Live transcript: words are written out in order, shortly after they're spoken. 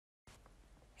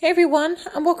Hey everyone,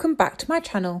 and welcome back to my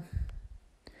channel.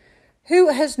 Who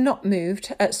has not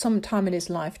moved at some time in his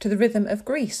life to the rhythm of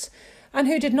Grease, and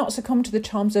who did not succumb to the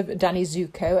charms of Danny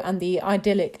Zuko and the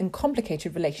idyllic and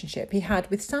complicated relationship he had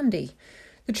with Sandy?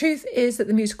 The truth is that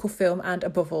the musical film and,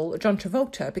 above all, John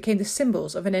Travolta became the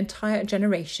symbols of an entire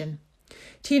generation.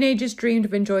 Teenagers dreamed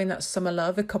of enjoying that summer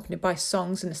love accompanied by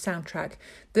songs and a soundtrack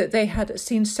that they had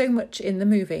seen so much in the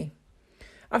movie.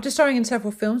 After starring in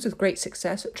several films with great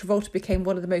success, Travolta became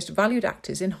one of the most valued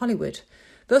actors in Hollywood.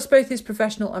 Thus, both his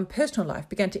professional and personal life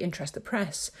began to interest the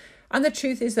press, and the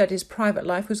truth is that his private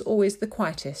life was always the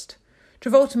quietest.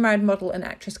 Travolta married model and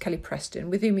actress Kelly Preston,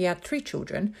 with whom he had 3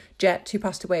 children, Jett, who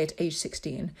passed away at age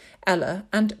 16, Ella,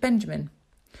 and Benjamin.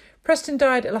 Preston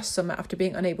died last summer after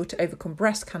being unable to overcome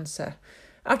breast cancer.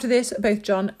 After this, both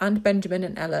John and Benjamin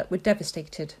and Ella were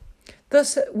devastated.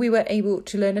 Thus, we were able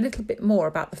to learn a little bit more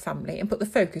about the family and put the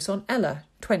focus on Ella,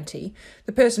 20,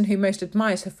 the person who most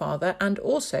admires her father and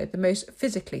also the most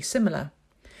physically similar.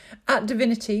 At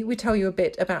Divinity, we tell you a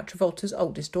bit about Travolta's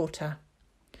oldest daughter.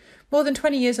 More than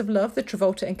 20 years of love, the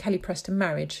Travolta and Kelly Preston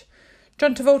marriage.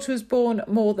 John Travolta was born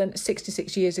more than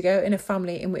 66 years ago in a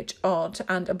family in which art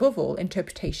and, above all,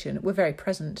 interpretation were very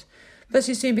present. Thus,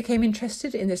 he soon became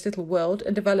interested in this little world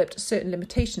and developed certain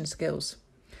limitation skills.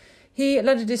 He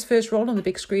landed his first role on the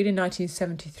big screen in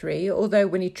 1973, although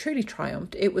when he truly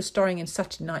triumphed, it was starring in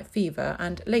Saturday Night Fever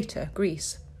and later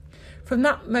Grease. From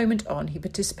that moment on, he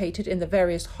participated in the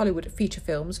various Hollywood feature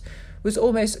films, was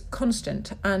almost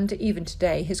constant, and even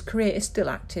today, his career is still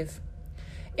active.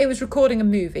 It was recording a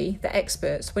movie, The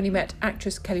Experts, when he met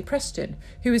actress Kelly Preston,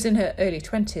 who was in her early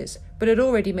 20s, but had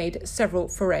already made several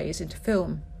forays into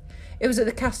film. It was at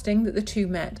the casting that the two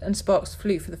met and sparks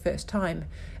flew for the first time,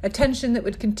 a tension that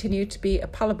would continue to be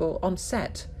palpable on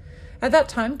set. At that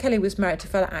time, Kelly was married to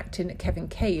fellow actor Kevin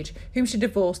Cage, whom she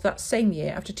divorced that same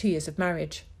year after 2 years of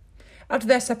marriage. After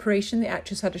their separation, the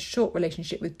actress had a short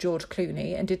relationship with George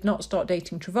Clooney and did not start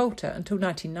dating Travolta until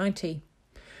 1990.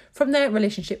 From their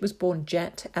relationship was born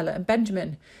Jett, Ella and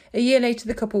Benjamin. A year later,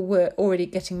 the couple were already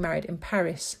getting married in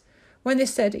Paris. When they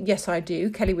said, "Yes, I do,"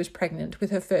 Kelly was pregnant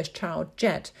with her first child,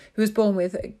 Jett, who was born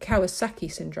with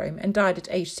Kawasaki syndrome and died at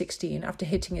age 16 after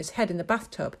hitting his head in the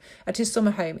bathtub at his summer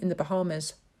home in the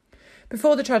Bahamas.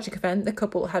 Before the tragic event, the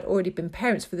couple had already been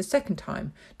parents for the second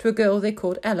time to a girl they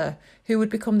called Ella, who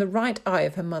would become the right eye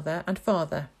of her mother and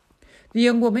father. The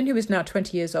young woman, who is now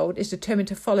 20 years old, is determined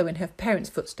to follow in her parents'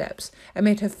 footsteps and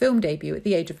made her film debut at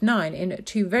the age of 9 in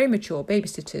 2 very mature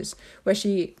babysitters, where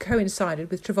she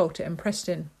coincided with Travolta and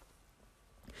Preston.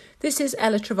 This is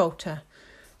Ella Travolta.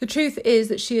 The truth is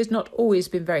that she has not always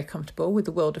been very comfortable with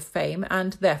the world of fame,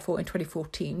 and therefore in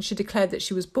 2014 she declared that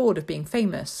she was bored of being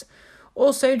famous.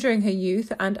 Also, during her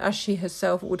youth, and as she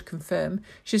herself would confirm,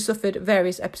 she suffered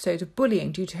various episodes of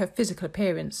bullying due to her physical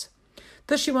appearance.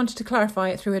 Thus she wanted to clarify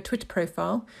it through her Twitter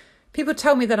profile. "People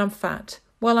tell me that I'm fat.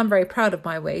 Well, I'm very proud of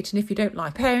my weight, and if you don't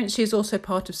like parents, she is also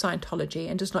part of Scientology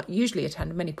and does not usually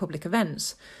attend many public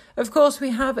events. Of course, we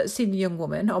have seen the young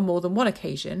woman on more than one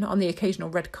occasion on the occasional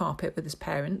red carpet with his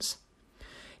parents.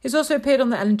 He's also appeared on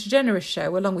the Ellen DeGeneres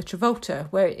show along with Travolta,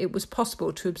 where it was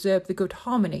possible to observe the good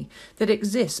harmony that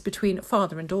exists between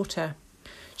father and daughter.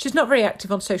 She's not very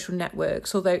active on social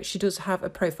networks, although she does have a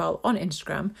profile on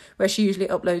Instagram, where she usually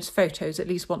uploads photos at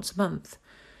least once a month.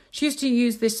 She used to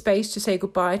use this space to say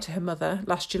goodbye to her mother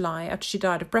last July after she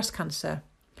died of breast cancer.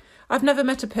 "I've never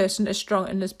met a person as strong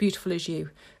and as beautiful as you.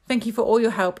 Thank you for all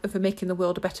your help and for making the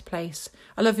world a better place.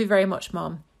 I love you very much,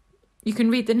 Mom." You can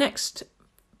read the next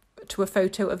to a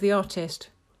photo of the artist.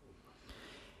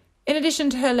 In addition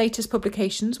to her latest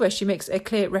publications, where she makes a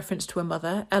clear reference to her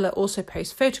mother, Ella also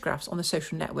posts photographs on the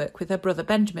social network with her brother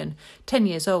Benjamin, 10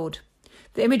 years old.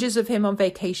 The images of him on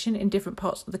vacation in different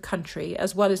parts of the country,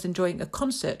 as well as enjoying a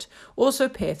concert, also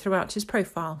appear throughout his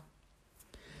profile.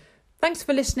 Thanks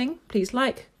for listening. Please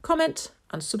like, comment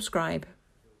and subscribe.